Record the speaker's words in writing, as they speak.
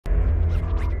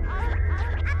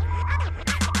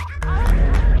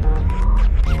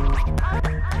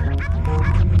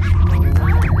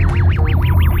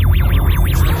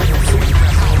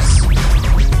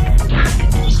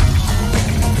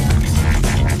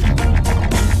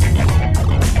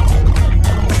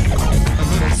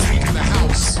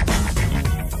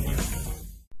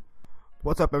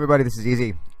up, everybody? This is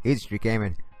EZstreet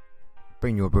Gaming,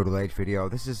 bringing you a Brutal Age video.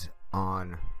 This is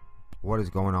on what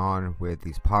is going on with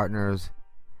these partners.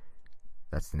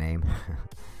 That's the name.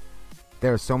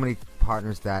 There are so many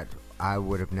partners that I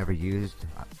would have never used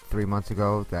 3 months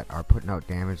ago that are putting out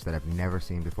damage that I've never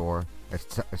seen before. It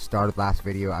started last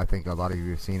video. I think a lot of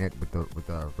you have seen it with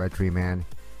the red Treeman,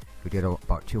 who did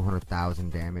about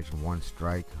 200,000 damage in one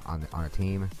strike on a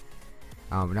team.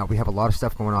 Now we have a lot of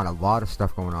stuff going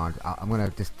on. I'm gonna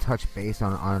just touch base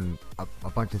on a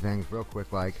bunch of things real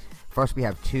quick. Like, first, we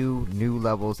have 2 new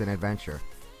levels in adventure.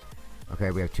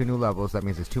 Okay, we have 2 new levels. That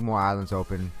means there's 2 more islands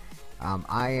open.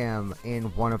 I am in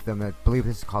one of them. I believe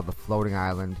this is called the floating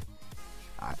island.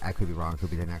 I could be wrong. It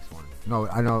could be the next one. No,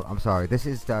 I know. I'm sorry. This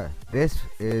is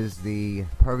the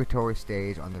purgatory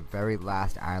stage on the very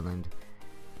last island,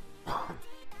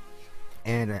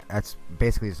 and that's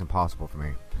basically just impossible for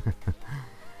me.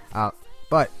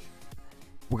 But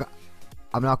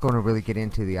I'm not going to really get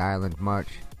into the island much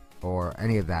or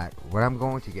any of that. What I'm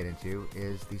going to get into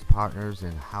is these partners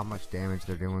and how much damage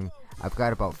they're doing. I've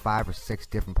got about 5 or 6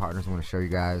 different partners I want to show you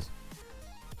guys.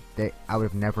 I would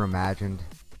have never imagined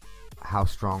how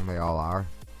strong they all are.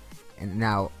 And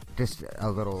now, just a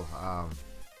little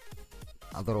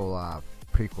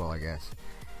prequel, I guess.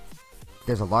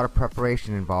 There's a lot of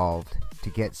preparation involved to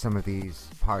get some of these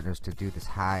partners to do this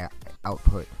high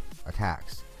output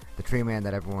attacks. The Treeman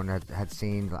that everyone had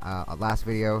seen last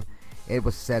video, it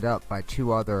was set up by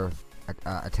 2 other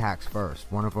attacks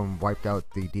first. One of them wiped out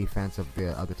the defense of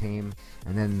the other team,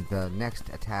 and then the next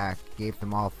attack gave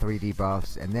them all 3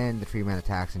 debuffs, and then the Treeman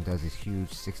attacks and does these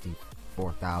huge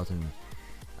 64,000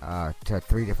 to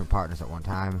 3 different partners at one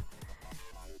time.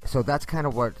 So that's kind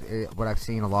of what I've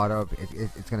seen a lot of.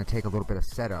 It's going to take a little bit of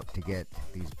setup to get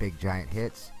these big giant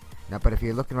hits. Now, but if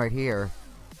you're looking right here,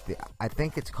 I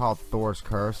think it's called Thor's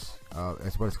Curse.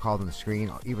 That's what it's called on the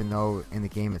screen, even though in the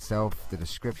game itself the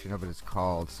description of it is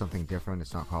called something different.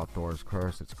 It's not called Thor's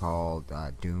Curse. It's called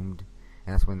Doomed,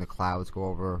 and that's when the clouds go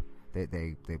over.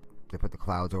 They put the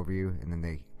clouds over you, and then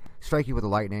they strike you with the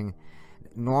lightning.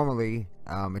 Normally,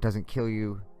 it doesn't kill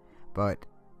you, but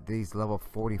these level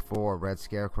 44 red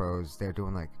scarecrows, they're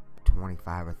doing like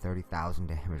 25 or 30,000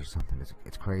 damage or something.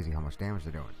 It's crazy how much damage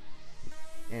they're doing.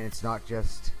 And it's not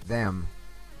just them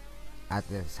at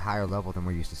this higher level than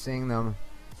we're used to seeing them.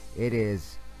 It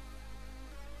is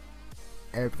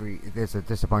there's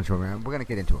just a bunch of them. We're gonna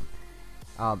get into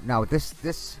them. Now this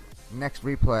next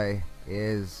replay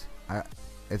is a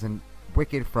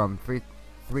Wicked from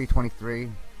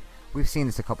 323. We've seen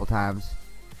this a couple times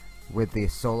with the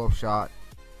solo shot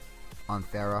on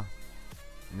Zyra,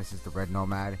 and this is the red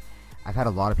nomad. I've had a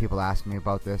lot of people ask me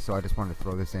about this, so I just wanted to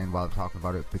throw this in while I'm talking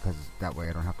about it, because that way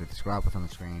I don't have to describe what's on the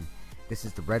screen. This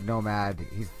is the red nomad.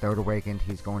 He's 3rd awakened.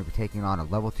 He's going to be taking on a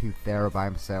level 2 Zyra by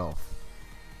himself,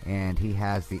 and he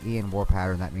has the Ian war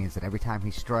pattern. That means that every time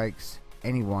he strikes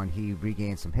anyone, he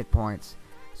regains some hit points.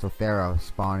 So Zyra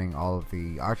spawning all of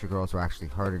the archer girls are actually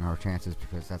hurting her chances,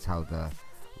 because that's how the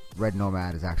red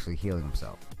nomad is actually healing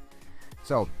himself.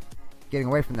 So, getting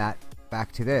away from that,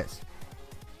 back to this.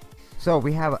 So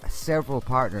we have several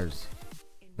partners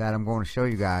that I'm going to show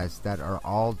you guys that are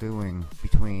all doing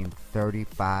between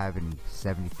 35 and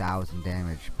 70,000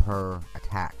 damage per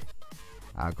attack.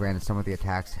 Granted, some of the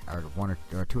attacks are 1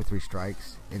 or 2 or 3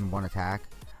 strikes in one attack,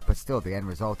 but still the end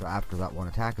result after that one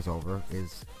attack is over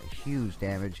is huge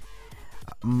damage.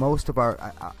 Most of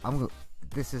our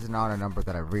this is not a number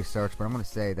that I've researched, but I'm going to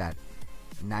say that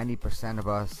 90% of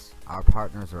us, our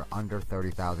partners, are under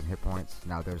 30,000 hit points.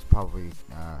 Now there's probably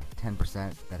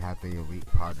 10% that have the elite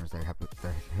partners that have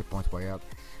their hit points way up.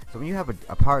 So when you have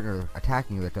a partner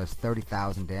attacking you that does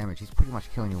 30,000 damage, he's pretty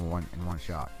much killing you in one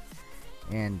shot.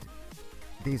 And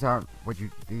these aren't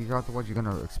the ones you're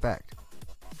going to expect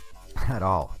at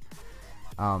all.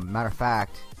 Matter of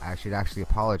fact, I should actually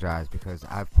apologize, because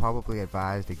I've probably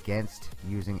advised against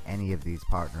using any of these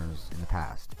partners in the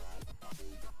past.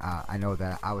 I know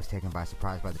that I was taken by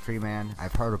surprise by the Treeman.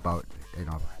 I've heard about,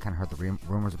 kind of heard the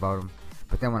rumors about him,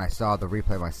 but then when I saw the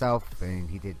replay myself, and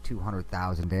he did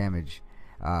 200,000 damage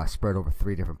spread over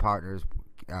 3 different partners,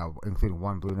 including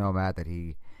 1 blue nomad that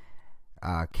he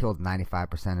killed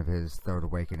 95% of his 3rd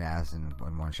awakened ass in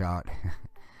one shot.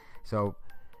 So,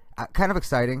 kind of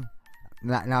exciting.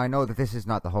 Now I know that this is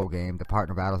not the whole game. The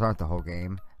partner battles aren't the whole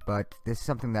game, but this is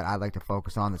something that I like to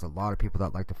focus on. There's a lot of people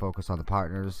that like to focus on the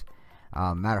partners.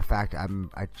 Matter of fact,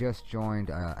 I just joined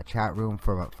a chat room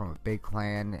from a big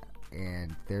clan,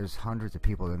 and there's hundreds of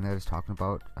people in there just talking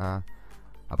about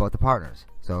the partners.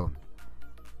 So,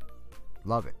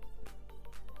 love it.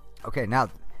 Okay, now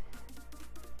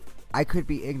I could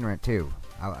be ignorant too.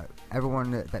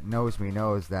 everyone that knows me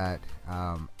knows that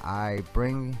I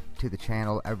bring to the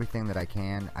channel everything that I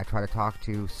can. I try to talk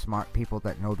to smart people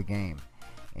that know the game,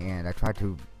 and I try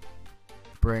to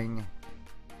bring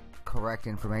correct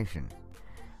information,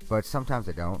 but sometimes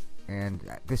I don't, and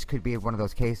this could be one of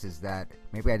those cases that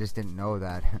maybe I just didn't know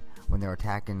that when they're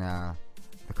attacking the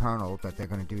Colonel that they're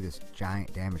going to do this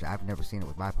giant damage. I've never seen it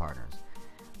with my partners.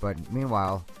 But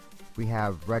meanwhile, we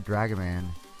have Red Dragon Man,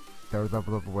 3rd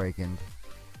level of Awakened,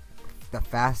 the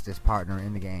fastest partner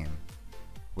in the game,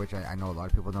 which I know a lot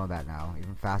of people know that now,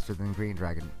 even faster than Green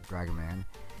Dragon Man.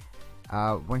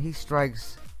 When he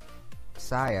strikes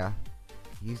Saya,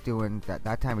 he's doing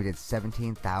that time he did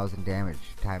 17,000 damage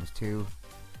times 2,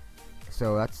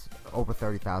 so that's over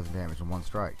 30,000 damage in one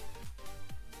strike.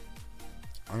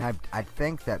 And I'd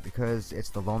think that because it's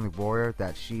the Lonely Warrior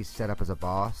that she's set up as a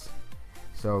boss,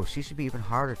 so she should be even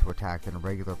harder to attack than a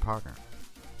regular partner.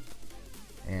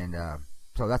 And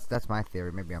so that's my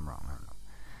theory. Maybe I'm wrong. I don't know.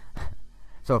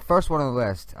 So first one on the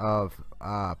list of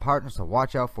partners to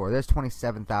watch out for. There's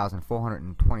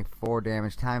 27,424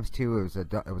 damage times 2. It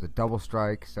was a double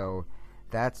strike, so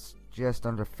that's just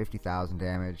under 50,000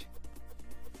 damage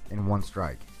in one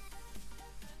strike.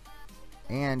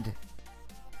 And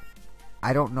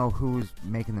I don't know who's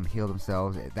making them heal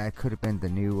themselves. That could have been the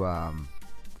new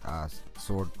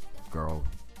sword girl.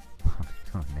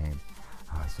 Name.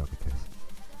 Oh, I suck at this.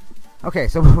 Okay,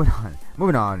 so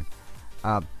moving on.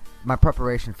 My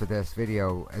preparation for this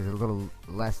video is a little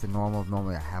less than normal.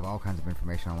 Normally I have all kinds of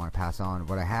information I want to pass on.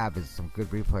 What I have is some good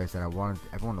replays that I wanted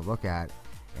everyone to look at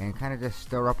and kind of just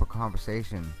stir up a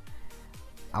conversation.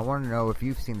 I want to know if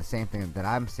you've seen the same thing that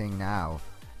I'm seeing now,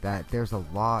 that there's a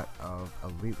lot of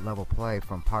elite level play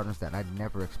from partners that I'd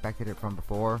never expected it from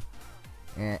before.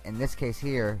 And in this case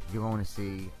here, you're going to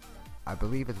see, I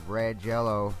believe it's Red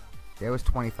Jello. There was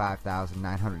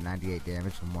 25,998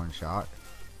 damage from one shot.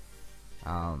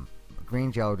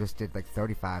 Green Jello just did like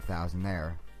 35,000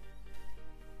 there.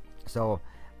 So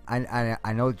I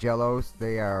know Jellos,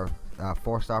 they are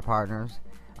 4-star partners.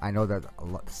 I know that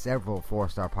several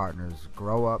 4-star partners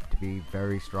grow up to be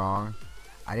very strong.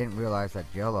 I didn't realize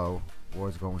that Jello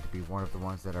was going to be one of the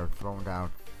ones that are throwing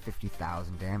down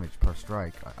 50,000 damage per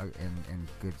strike in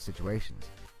good situations.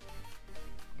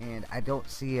 And I don't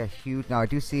see a huge. Now I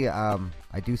do see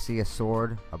a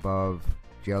sword above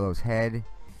Jello's head.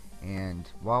 And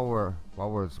while we're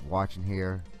watching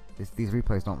here, these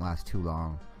replays don't last too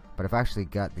long. But I've actually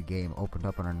got the game opened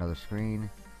up on another screen,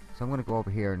 so I'm gonna go over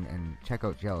here and check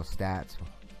out Jello's stats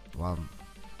while I'm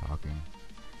talking.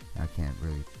 I can't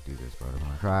really do this, but I'm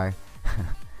gonna try.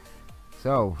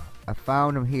 So I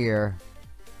found him here.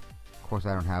 Of course,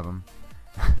 I don't have him.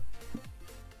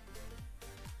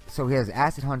 So he has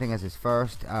Acid Hunting as his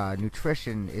first.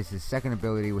 Nutrition is his second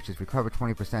ability, which is recover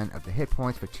 20% of the hit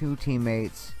points for 2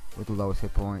 teammates with the lowest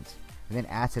hit points. And then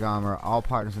Acid Armor. All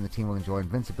partners in the team will enjoy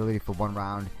invincibility for 1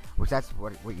 round, which that's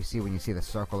what you see when you see the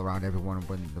circle around everyone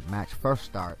when the match first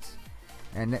starts.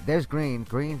 And there's Green.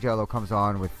 Green Jello comes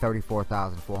on with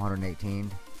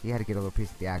 34,418. He had to get a little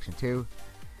piece of the action too.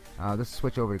 Let's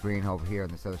switch over to Green over here on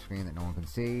this other screen that no one can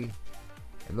see.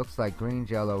 It looks like Green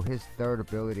Jello, his third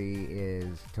ability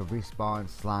is to respawn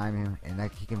slime, and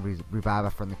that he can revive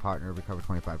a friendly partner, recover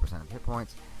 25% of hit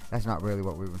points. That's not really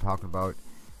what we've been talking about.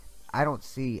 I don't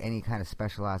see any kind of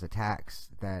specialized attacks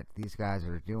that these guys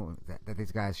are doing, that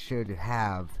these guys should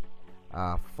have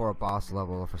for a boss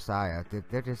level or for Saya.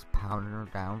 They're just pounding her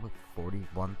down with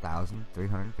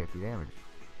 41,350 damage.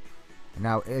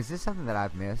 Now, is this something that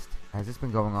I've missed? Has this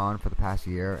been going on for the past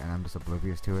year and I'm just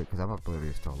oblivious to it? Because I'm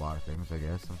oblivious to a lot of things, I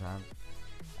guess, sometimes.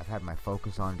 I've had my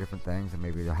focus on different things, and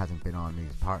maybe there hasn't been on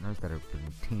these partners that have been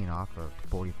teeing off for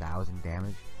 40,000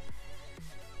 damage.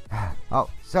 Oh,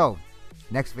 so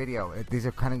next video. These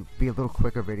are kind of be a little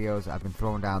quicker videos. I've been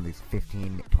throwing down these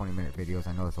 15-20 minute videos.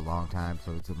 I know it's a long time,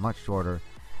 so it's a much shorter.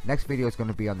 Next video is going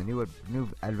to be on the new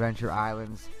adventure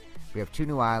islands. We have 2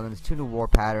 new islands, 2 new war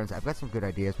patterns. I've got some good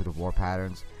ideas with the war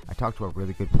patterns. I talked to a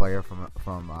really good player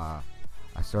from a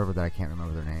server that I can't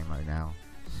remember their name right now.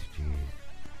 Jeez.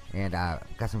 And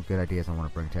got some good ideas I want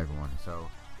to bring to everyone. So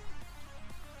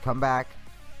come back.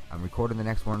 I'm recording the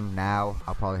next one now.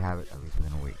 I'll probably have it at least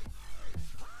within a week.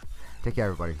 Take care,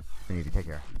 everybody. It's been easy. Take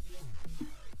care.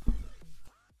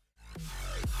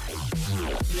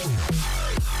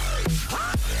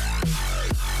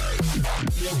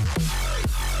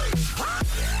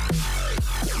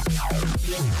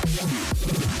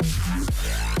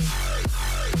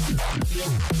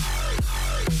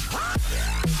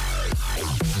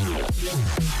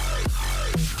 Yeah.